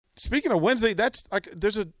speaking of Wednesday, that's like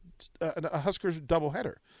there's a Huskers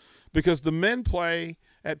doubleheader because the men play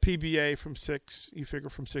at PBA from 6, you figure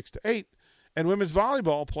from 6 to 8, and women's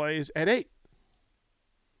volleyball plays at 8.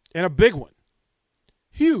 And a big one.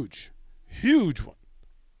 Huge one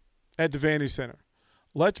at Devaney Center.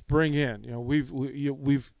 Let's bring in,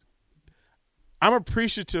 I'm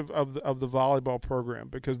appreciative of the volleyball program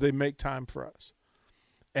because they make time for us.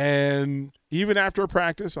 And even after a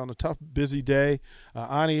practice on a tough, busy day,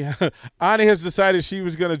 Ani has decided she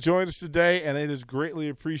was going to join us today, and it is greatly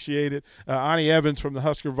appreciated. Ani Evans from the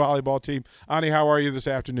Husker volleyball team. Ani, how are you this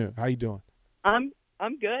afternoon? How you doing?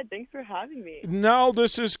 I'm good. Thanks for having me. No,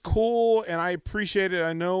 this is cool, and I appreciate it.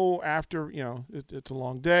 I know after it's a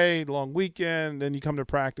long day, long weekend, then you come to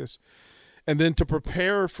practice, and then to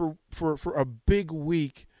prepare for a big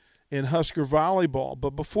week in Husker volleyball.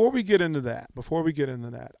 But before we get into that,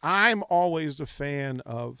 I'm always a fan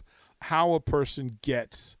of how a person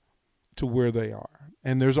gets to where they are.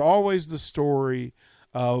 And there's always the story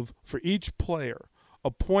of, for each player,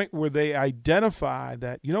 a point where they identify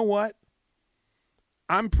that, you know what,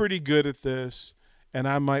 I'm pretty good at this, and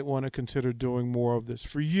I might want to consider doing more of this.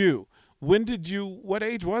 For you, what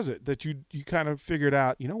age was it that you kind of figured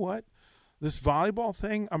out, you know what, this volleyball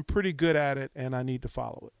thing, I'm pretty good at it, and I need to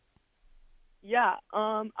follow it? Yeah,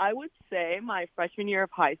 I would say my freshman year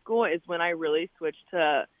of high school is when I really switched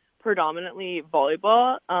to predominantly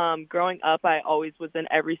volleyball. Growing up, I always was in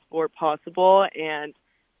every sport possible, and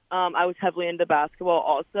I was heavily into basketball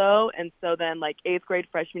also. And so then, like 8th grade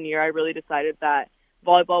freshman year, I really decided that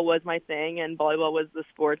volleyball was my thing, and volleyball was the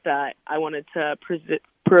sport that I wanted to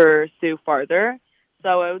pursue farther.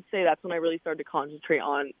 So I would say that's when I really started to concentrate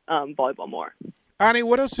on volleyball more. Ani,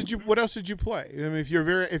 what else did you play? I mean, if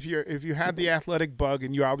you had the athletic bug,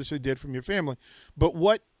 and you obviously did from your family, but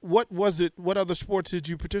what was it? What other sports did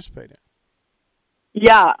you participate in?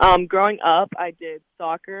 Yeah, growing up, I did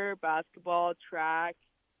soccer, basketball, track,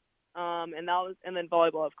 and then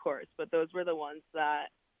volleyball, of course. But those were the ones that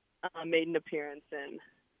made an appearance in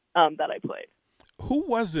that I played. Who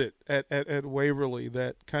was it at Waverly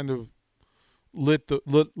that kind of lit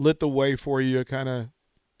the way for you? Kind of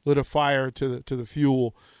lit a fire to the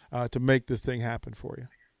fuel to make this thing happen for you?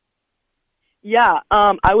 Yeah,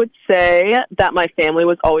 I would say that my family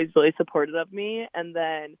was always really supportive of me. And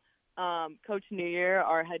then Coach New Year,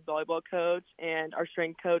 our head volleyball coach, and our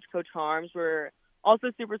strength coach, Coach Harms, were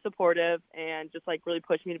also super supportive and just like really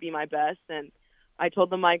pushed me to be my best. And I told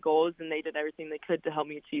them my goals, and they did everything they could to help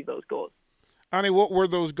me achieve those goals. Ani, what were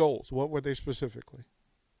those goals? What were they specifically?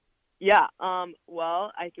 Yeah,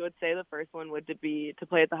 well, I would say the first one would be to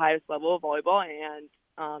play at the highest level of volleyball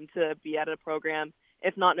and to be at a program,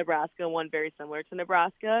 if not Nebraska, one very similar to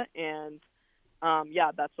Nebraska. And, yeah,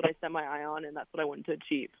 that's what I set my eye on, and that's what I wanted to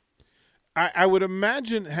achieve. I would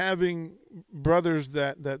imagine having brothers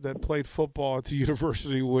that played football at the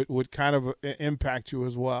university would kind of impact you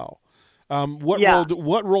as well.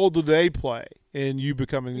 What role do they play in you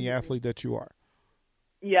becoming the athlete that you are?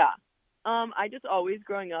 Yeah. I just always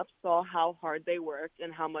growing up saw how hard they worked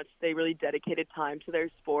and how much they really dedicated time to their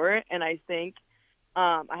sport. And I think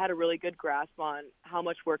I had a really good grasp on how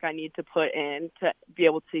much work I need to put in to be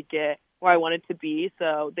able to get where I wanted to be.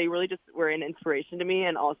 So they really just were an inspiration to me.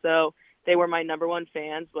 And also they were my number one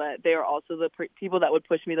fans, but they are also the people that would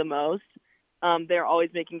push me the most. They're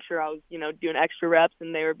always making sure I was, doing extra reps,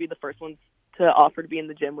 and they would be the first ones to offer to be in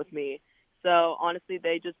the gym with me. So honestly,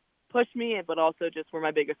 they just pushed me, but also just were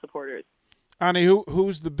my biggest supporters. Ani,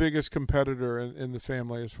 who's the biggest competitor in the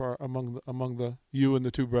family as far among you and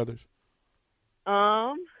the two brothers?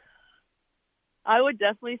 I would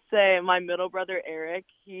definitely say my middle brother Eric.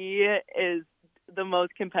 He is the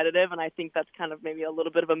most competitive, and I think that's kind of maybe a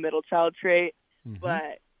little bit of a middle child trait. Mm-hmm.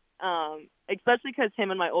 But especially because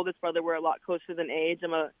him and my oldest brother were a lot closer than age.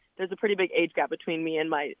 There's a pretty big age gap between me and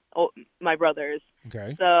my brothers.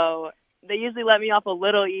 Okay. So they usually let me off a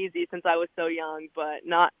little easy since I was so young, but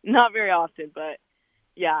not very often. But,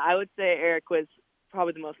 yeah, I would say Eric was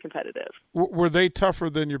probably the most competitive. Were they tougher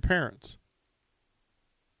than your parents?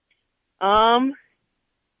 I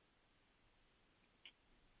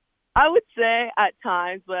would say at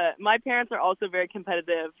times, but my parents are also very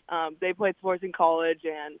competitive. They played sports in college,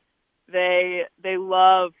 and they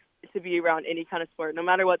love to be around any kind of sport. No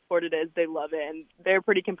matter what sport it is, they love it, and they're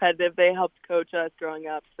pretty competitive. They helped coach us growing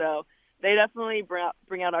up, so they definitely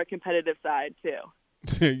bring out our competitive side too.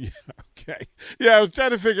 Yeah, okay. Yeah, I was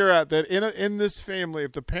trying to figure out that in this family,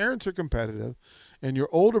 if the parents are competitive and your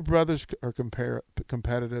older brothers are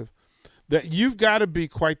competitive, that you've got to be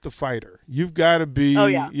quite the fighter. You've got to be,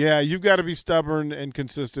 you've got to be stubborn and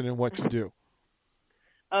consistent in what you do.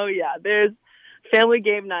 Oh yeah, there's family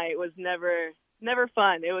game night was never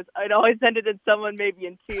fun. It always ended in someone maybe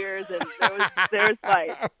in tears, and there was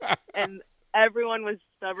fights, and everyone was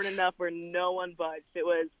stubborn enough where no one budged. It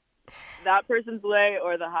was that person's way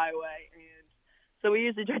or the highway, and so we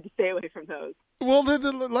usually tried to stay away from those. Well,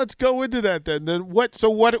 then let's go into that then. Then what? So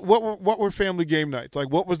what were family game nights like?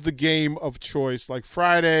 What was the game of choice? Like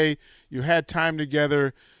Friday, you had time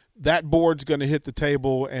together. That board's going to hit the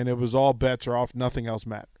table, and it was all bets are off. Nothing else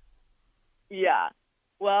mattered. Yeah.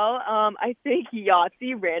 Well, I think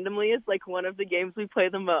Yahtzee randomly is like one of the games we play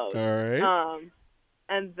the most. All right.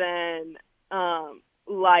 And then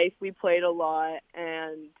Life we played a lot,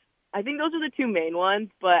 and I think those are the two main ones.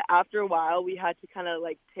 But after a while, we had to kind of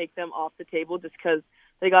like take them off the table just because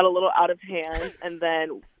they got a little out of hand. And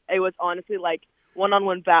then it was honestly like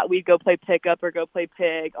one-on-one bat. We'd go play pickup or go play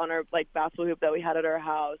pig on our like basketball hoop that we had at our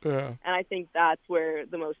house. Yeah. And I think that's where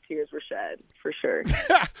the most tears were shed for sure.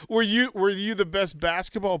 Were you the best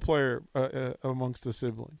basketball player amongst the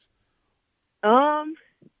siblings?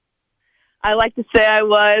 I like to say I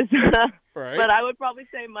was, Right. but I would probably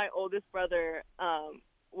say my oldest brother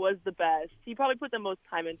was the best. He probably put the most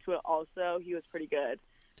time into it also. He was pretty good.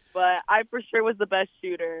 But I for sure was the best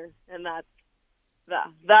shooter, and that's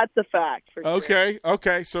a fact for sure.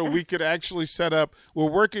 Okay. So we could actually set up. We're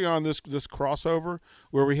working on this crossover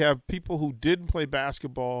where we have people who didn't play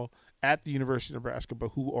basketball at the University of Nebraska,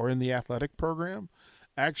 but who are in the athletic program,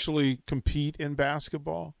 actually compete in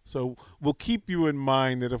basketball. So we'll keep you in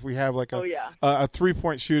mind that if we have like a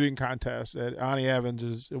 3-point shooting contest, that Ani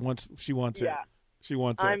Evans she wants it. She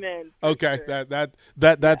wants it. I'm in. Okay, sure.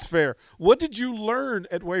 That's fair. What did you learn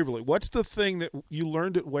at Waverly? What's the thing that you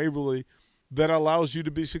learned at Waverly that allows you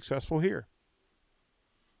to be successful here?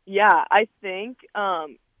 Yeah, I think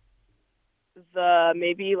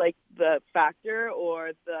the factor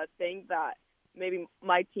or the thing that maybe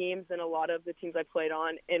my teams and a lot of the teams I played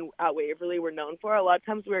on at Waverly were known for. A lot of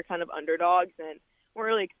times we were kind of underdogs and weren't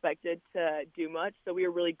really expected to do much. So we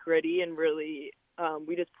were really gritty and really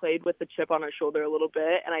we just played with the chip on our shoulder a little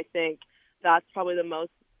bit. And I think that's probably the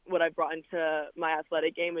most what I brought into my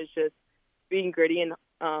athletic game is just being gritty and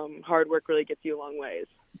hard work really gets you a long ways.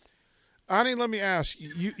 Ani, let me ask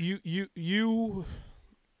you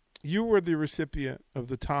were the recipient of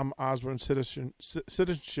the Tom Osborne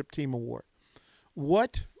Citizenship Team Award.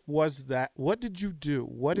 What was that? What did you do?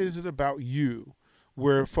 What is it about you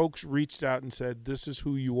where folks reached out and said, this is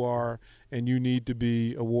who you are and you need to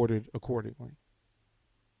be awarded accordingly?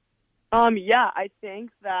 Yeah, I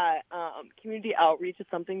think that community outreach is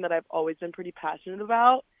something that I've always been pretty passionate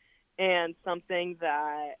about and something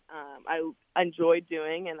that I enjoy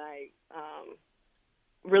doing and I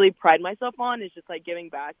really pride myself on is just like giving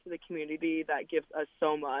back to the community that gives us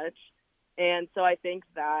so much. And so I think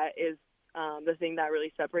that is the thing that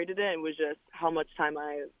really separated it and was just how much time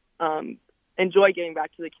I enjoy giving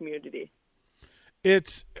back to the community.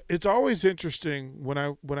 It's always interesting when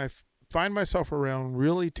I find myself around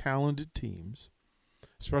really talented teams,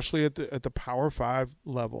 especially at the Power 5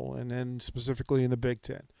 level and then specifically in the Big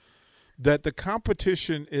Ten, that the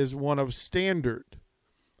competition is one of standard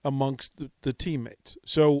amongst the teammates.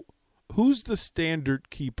 So who's the standard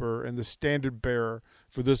keeper and the standard bearer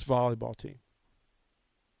for this volleyball team?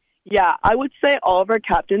 Yeah, I would say all of our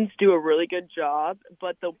captains do a really good job,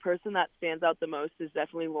 but the person that stands out the most is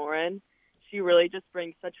definitely Lauren. She really just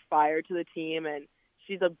brings such fire to the team, and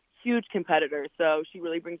she's a huge competitor, so she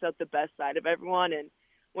really brings out the best side of everyone. And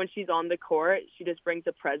when she's on the court, she just brings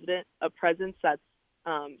a presence that's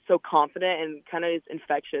so confident and kind of is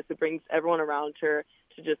infectious. It brings everyone around her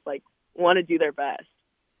to just like want to do their best.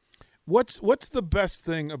 What's the best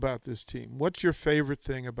thing about this team? What's your favorite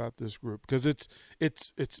thing about this group? Because it's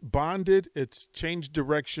bonded, it's changed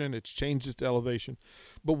direction, it's changed its elevation.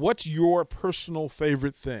 But what's your personal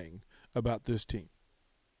favorite thing about this team?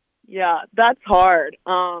 Yeah, that's hard.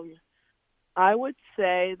 I would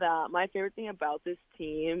say that my favorite thing about this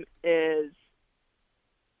team is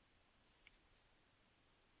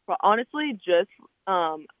honestly just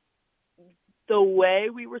the way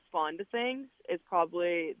we respond to things is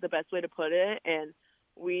probably the best way to put it. And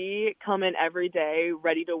we come in every day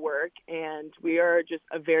ready to work, and we are just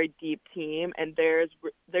a very deep team, and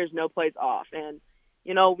there's no plays off. And,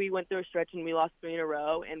 you know, we went through a stretch and we lost 3 in a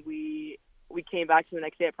row, and we came back to the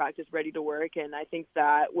next day at practice ready to work. And I think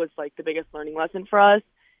that was like the biggest learning lesson for us.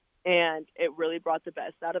 And it really brought the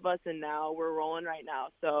best out of us. And now we're rolling right now.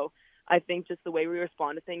 So I think just the way we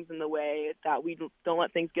respond to things and the way that we don't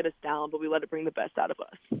let things get us down, but we let it bring the best out of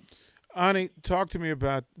us. Ani, talk to me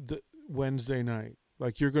about the Wednesday night.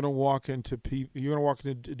 Like you're going to walk into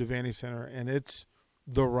Devaney Center, and it's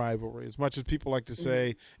the rivalry. As much as people like to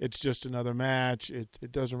say it's just another match,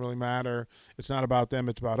 it doesn't really matter. It's not about them,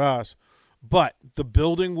 it's about us. But the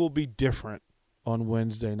building will be different on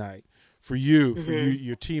Wednesday night for you, for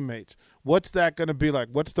your teammates. What's that going to be like?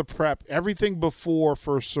 What's the prep? Everything before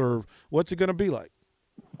first serve, what's it going to be like?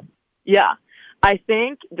 Yeah. I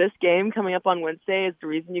think this game coming up on Wednesday is the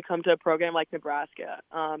reason you come to a program like Nebraska.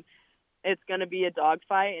 It's going to be a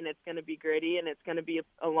dogfight, and it's going to be gritty, and it's going to be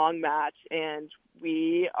a long match. And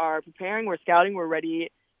we are preparing, we're scouting, we're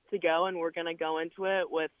ready to go, and we're going to go into it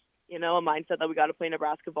with, a mindset that we got to play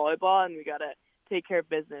Nebraska volleyball and we got to take care of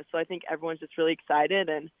business. So I think everyone's just really excited.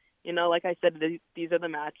 And, like I said, these are the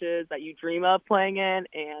matches that you dream of playing in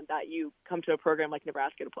and that you come to a program like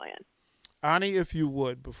Nebraska to play in. Ani, if you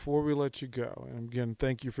would, before we let you go, and again,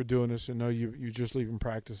 thank you for doing this. I know you just leaving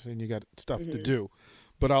practice and you got stuff to do.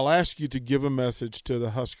 But I'll ask you to give a message to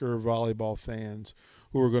the Husker volleyball fans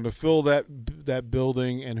who are going to fill that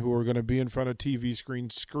building and who are going to be in front of TV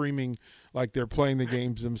screens screaming like they're playing the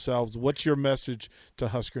games themselves. What's your message to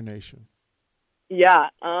Husker Nation? Yeah,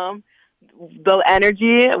 the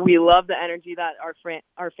energy, we love the energy that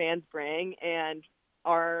our fans bring, and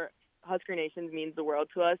our Husker Nation means the world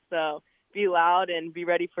to us. So be loud and be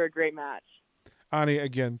ready for a great match. Ani,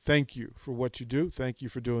 again, thank you for what you do. Thank you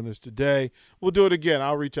for doing this today. We'll do it again.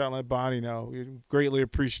 I'll reach out and let Bonnie know. We're greatly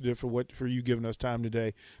appreciative for you giving us time today.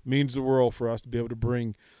 It means the world for us to be able to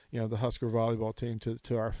bring, the Husker volleyball team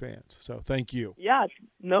to our fans. So thank you. Yeah,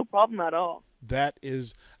 no problem at all. That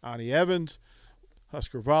is Ani Evans,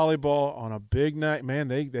 Husker volleyball on a big night. Man,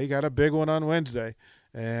 they got a big one on Wednesday,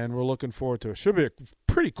 and we're looking forward to it. Should be a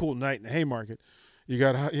pretty cool night in the Haymarket. You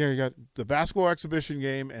got the basketball exhibition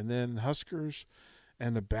game, and then Huskers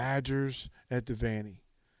and the Badgers at the Vanny.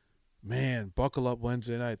 Man, buckle up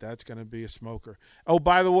Wednesday night. That's going to be a smoker. Oh,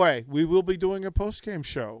 by the way, we will be doing a post-game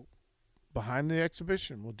show behind the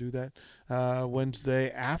exhibition. We'll do that Wednesday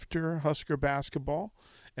after Husker basketball.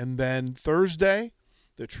 And then Thursday,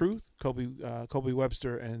 The Truth, Kobe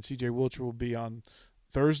Webster and C.J. Wilcher will be on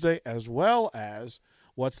Thursday, as well as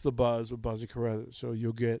What's the Buzz with Buzzy Carruthers. So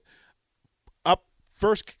you'll get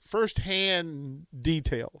first-hand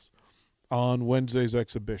details on Wednesday's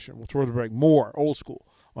exhibition. We'll throw the break. More Old School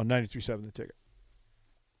on 93.7 The Ticket.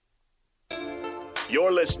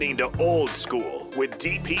 You're listening to Old School with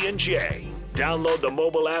DP and J. Download the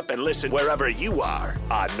mobile app and listen wherever you are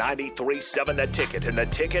on 93.7 The Ticket and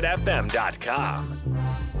theticketfm.com.